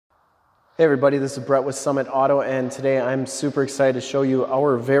Hey everybody, this is Brett with Summit Auto, and today I'm super excited to show you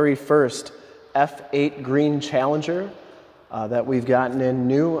our very first F8 Green Challenger that we've gotten in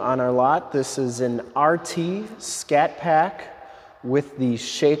new on our lot. This is an RT Scat Pack with the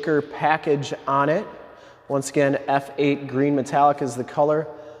shaker package on it. Once again, F8 Green Metallic is the color,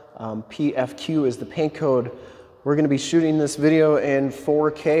 PFQ is the paint code. We're going to be shooting this video in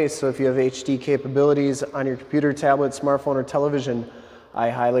 4K, so if you have HD capabilities on your computer, tablet, smartphone, or television, I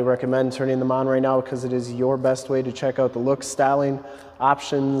highly recommend turning them on right now because it is your best way to check out the look, styling,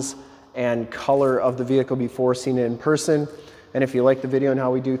 options, and color of the vehicle before seeing it in person. And if you like the video and how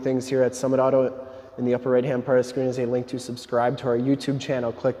we do things here at Summit Auto, in the upper right-hand part of the screen is a link to subscribe to our YouTube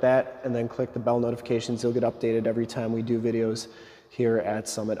channel. Click that and then click the bell notifications. You'll get updated every time we do videos here at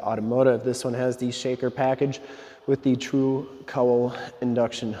Summit Automotive. This one has the shaker package with the true cowl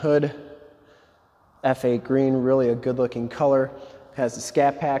induction hood. F8 Green, really a good-looking color. Has the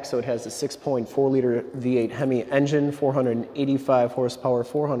Scat Pack, so it has a 6.4 liter V8 Hemi engine, 485 horsepower,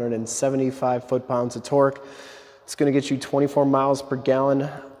 475 foot-pounds of torque. It's going to get you 24 miles per gallon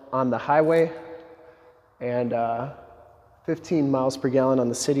on the highway and 15 miles per gallon on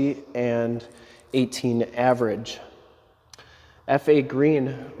the city and 18 average. F8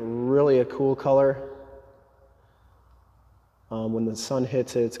 Green, really a cool color. When the sun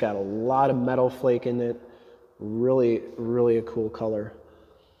hits it, it's got a lot of metal flake in it. Really a cool color.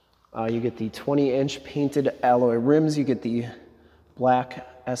 You get the 20-inch painted alloy rims. You get the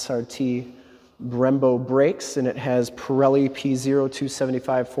black SRT Brembo brakes, and it has Pirelli P0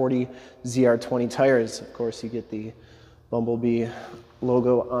 275/40 ZR20 tires. Of course, you get the Bumblebee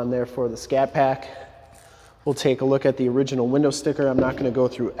logo on there for the Scat Pack. We'll take a look at the original window sticker. I'm not going to go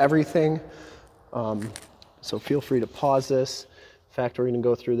through everything, so feel free to pause this. In fact, we're going to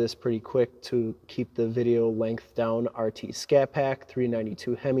go through this pretty quick to keep the video length down. RT Scat Pack,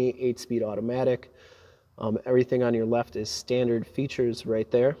 392 Hemi, 8-speed automatic. Everything on your left is standard features right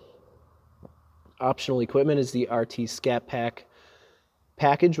there. Optional equipment is the RT Scat Pack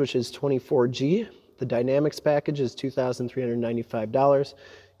package, which is 24G. The Dynamics package is $2,395.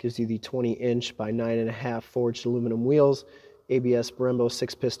 Gives you the 20-inch by 9.5 forged aluminum wheels, ABS Brembo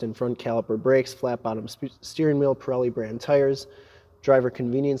 6-piston front caliper brakes, flat-bottom steering wheel, Pirelli brand tires. Driver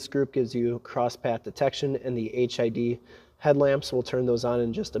convenience group gives you cross-path detection, and the HID headlamps, we'll turn those on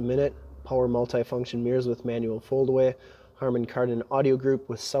in just a minute. Power multifunction mirrors with manual fold-away. Harman Kardon audio group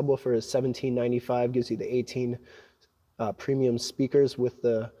with subwoofer is $17.95, gives you the 18 premium speakers with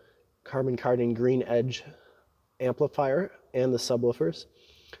the Harman Kardon Green Edge amplifier and the subwoofers.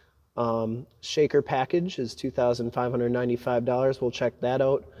 Shaker package is $2,595. We'll check that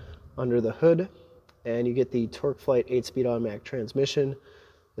out under the hood. And you get the TorqueFlite 8-speed automatic transmission.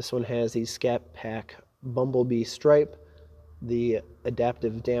 This one has the Scat Pack Bumblebee stripe, the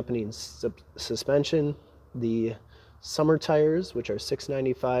adaptive dampening suspension, the summer tires, which are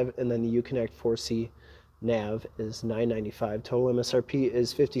 $695, and then the Uconnect 4C nav is $995. Total MSRP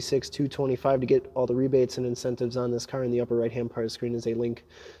is $56,225. To get all the rebates and incentives on this car, in the upper right-hand part of the screen is a link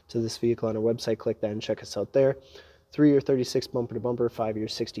to this vehicle on our website. Click that and check us out there. 3-year 36 bumper-to-bumper, 5-year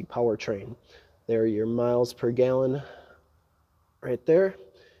 60 powertrain. There are your miles per gallon right there.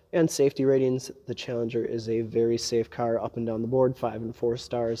 And safety ratings, the Challenger is a very safe car up and down the board, 5 and 4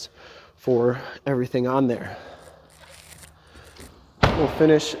 stars for everything on there. We'll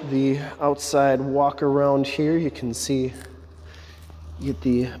finish the outside walk around here. You can see you get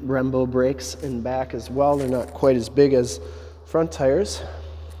the Brembo brakes in back as well. They're not quite as big as front tires,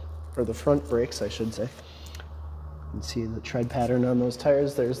 or the front brakes, I should say. You can see the tread pattern on those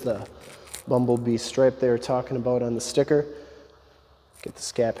tires. There's the Bumblebee stripe they were talking about on the sticker. Get the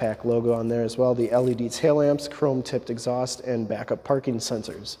Scat Pack logo on there as well. The LED tail lamps, chrome tipped exhaust, and backup parking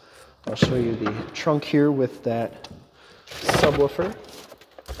sensors. I'll show you the trunk here with that subwoofer.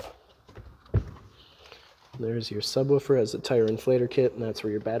 There's your subwoofer as a tire inflator kit, and that's where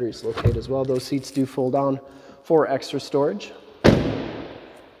your batteries locate as well. Those seats do fold down for extra storage.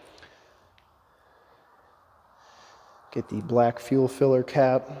 Get the black fuel filler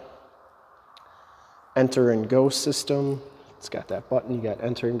cap. Enter and go system. It's got that button. You got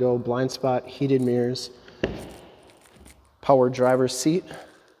enter and go, blind spot, heated mirrors, power driver's seat.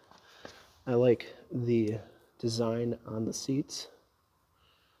 I like the design on the seats.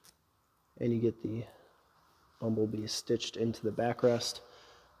 And you get the Bumblebee stitched into the backrest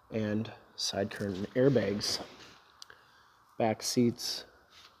and side curtain airbags. Back seats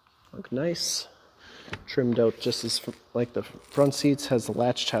look nice. Trimmed out just as like the front seats. Has the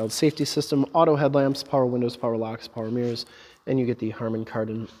latch child safety system, auto headlamps, power windows, power locks, power mirrors, and you get the Harman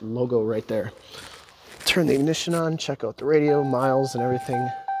Kardon logo right there. Turn the ignition on, check out the radio, miles and everything.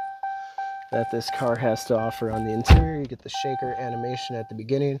 that this car has to offer on the interior. You get the shaker animation at the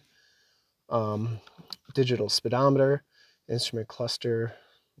beginning, digital speedometer, instrument cluster,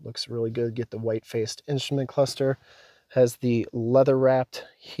 looks really good. Get the white-faced instrument cluster, has the leather-wrapped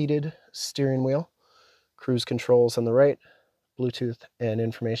heated steering wheel, cruise controls on the right, Bluetooth and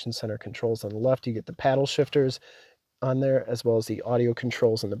information center controls on the left. You get the paddle shifters on there, as well as the audio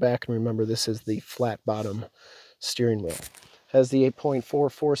controls in the back. And remember, this is the flat bottom steering wheel. Has the 8.4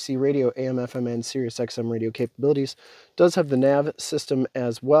 4C radio, AM, FM, and Sirius XM radio capabilities. Does have the nav system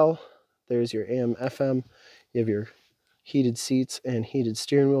as well. There's your AM, FM. You have your heated seats and heated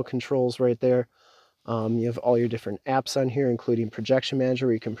steering wheel controls right there. You have all your different apps on here, including Projection Manager,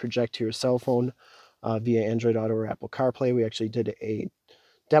 where you can project to your cell phone via Android Auto or Apple CarPlay. We actually did a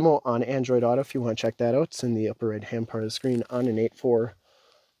demo on Android Auto if you want to check that out. It's in the upper right hand part of the screen on an 8.4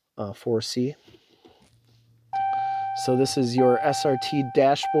 4C. So this is your SRT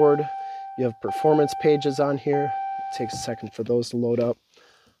dashboard. You have performance pages on here. It takes a second for those to load up.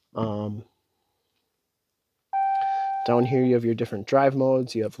 Down here you have your different drive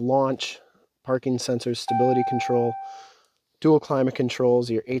modes. You have launch, parking sensors, stability control, dual climate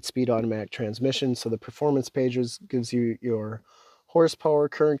controls, your 8-speed automatic transmission. So the performance pages gives you your horsepower,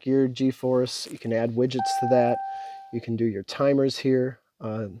 current gear, G-force. You can add widgets to that. You can do your timers here,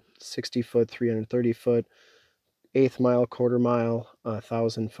 60 foot, 330 foot, eighth mile, quarter mile,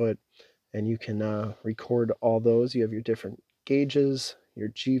 1,000 foot, and you can record all those. You have your different gauges, your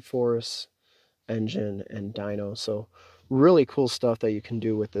G-force, engine, and dyno. So really cool stuff that you can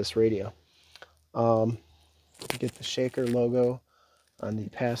do with this radio. You get the shaker logo on the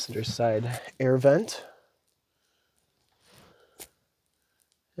passenger side air vent.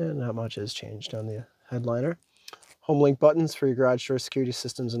 And not much has changed on the headliner. Home link buttons for your garage door security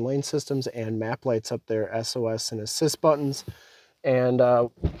systems and lane systems, and map lights up there, SOS and assist buttons. And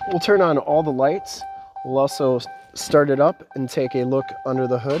we'll turn on all the lights. We'll also start it up and take a look under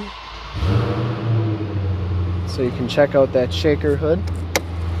the hood. So you can check out that shaker hood.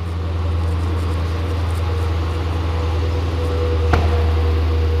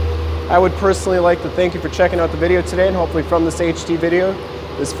 I would personally like to thank you for checking out the video today, and hopefully from this HD video,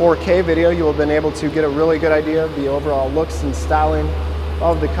 this 4K video, you will have been able to get a really good idea of the overall looks and styling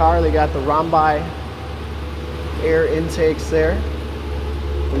of the car. They got the Rombi air intakes there,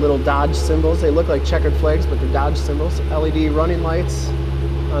 the little Dodge symbols. They look like checkered flags, but they're Dodge symbols. LED running lights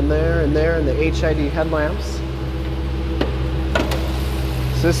on there, and the HID headlamps.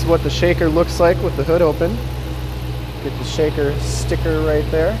 So this is what the shaker looks like with the hood open. Get the shaker sticker right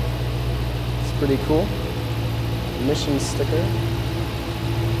there. It's pretty cool. Emission sticker.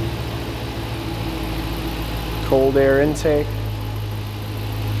 Cold air intake.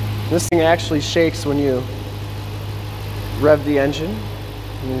 This thing actually shakes when you rev the engine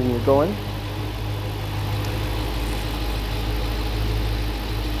and then you're going.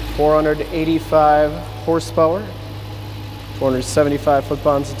 485 horsepower, 475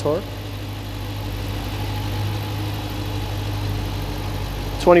 foot-pounds of torque.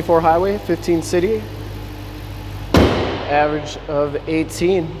 24 highway, 15 city, average of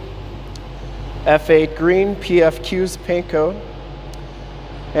 18. F8 green, PFQ's paint code.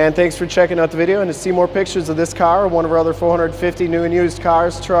 And thanks for checking out the video. And to see more pictures of this car or one of our other 450 new and used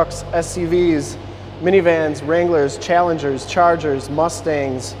cars, trucks, SUVs, minivans, Wranglers, Challengers, Chargers,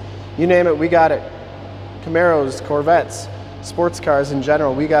 Mustangs, you name it, we got it. Camaros, Corvettes, sports cars in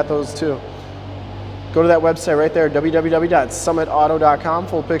general, we got those too. Go to that website right there, www.summitauto.com.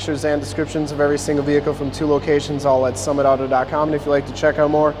 Full pictures and descriptions of every single vehicle from 2 locations, all at summitauto.com. And if you'd like to check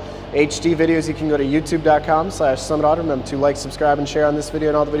out more HD videos, you can go to youtube.com/summitauto. Remember to like, subscribe, and share on this video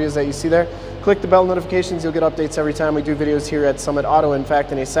and all the videos that you see there. Click the bell notifications. You'll get updates every time we do videos here at Summit Auto. In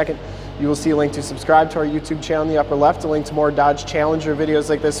fact, in a second, you will see a link to subscribe to our YouTube channel in the upper left, a link to more Dodge Challenger videos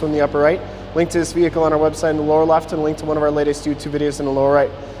like this one in the upper right, link to this vehicle on our website in the lower left, and a link to one of our latest YouTube videos in the lower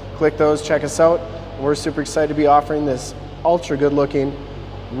right. Click those, check us out. We're super excited to be offering this ultra good looking,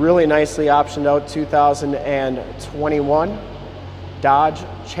 really nicely optioned out 2021 Dodge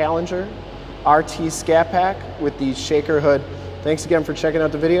Challenger RT Scat Pack with the shaker hood. Thanks again for checking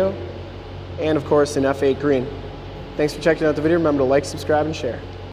out the video, and of course in F8 green. Thanks for checking out the video. Remember to like, subscribe, and share.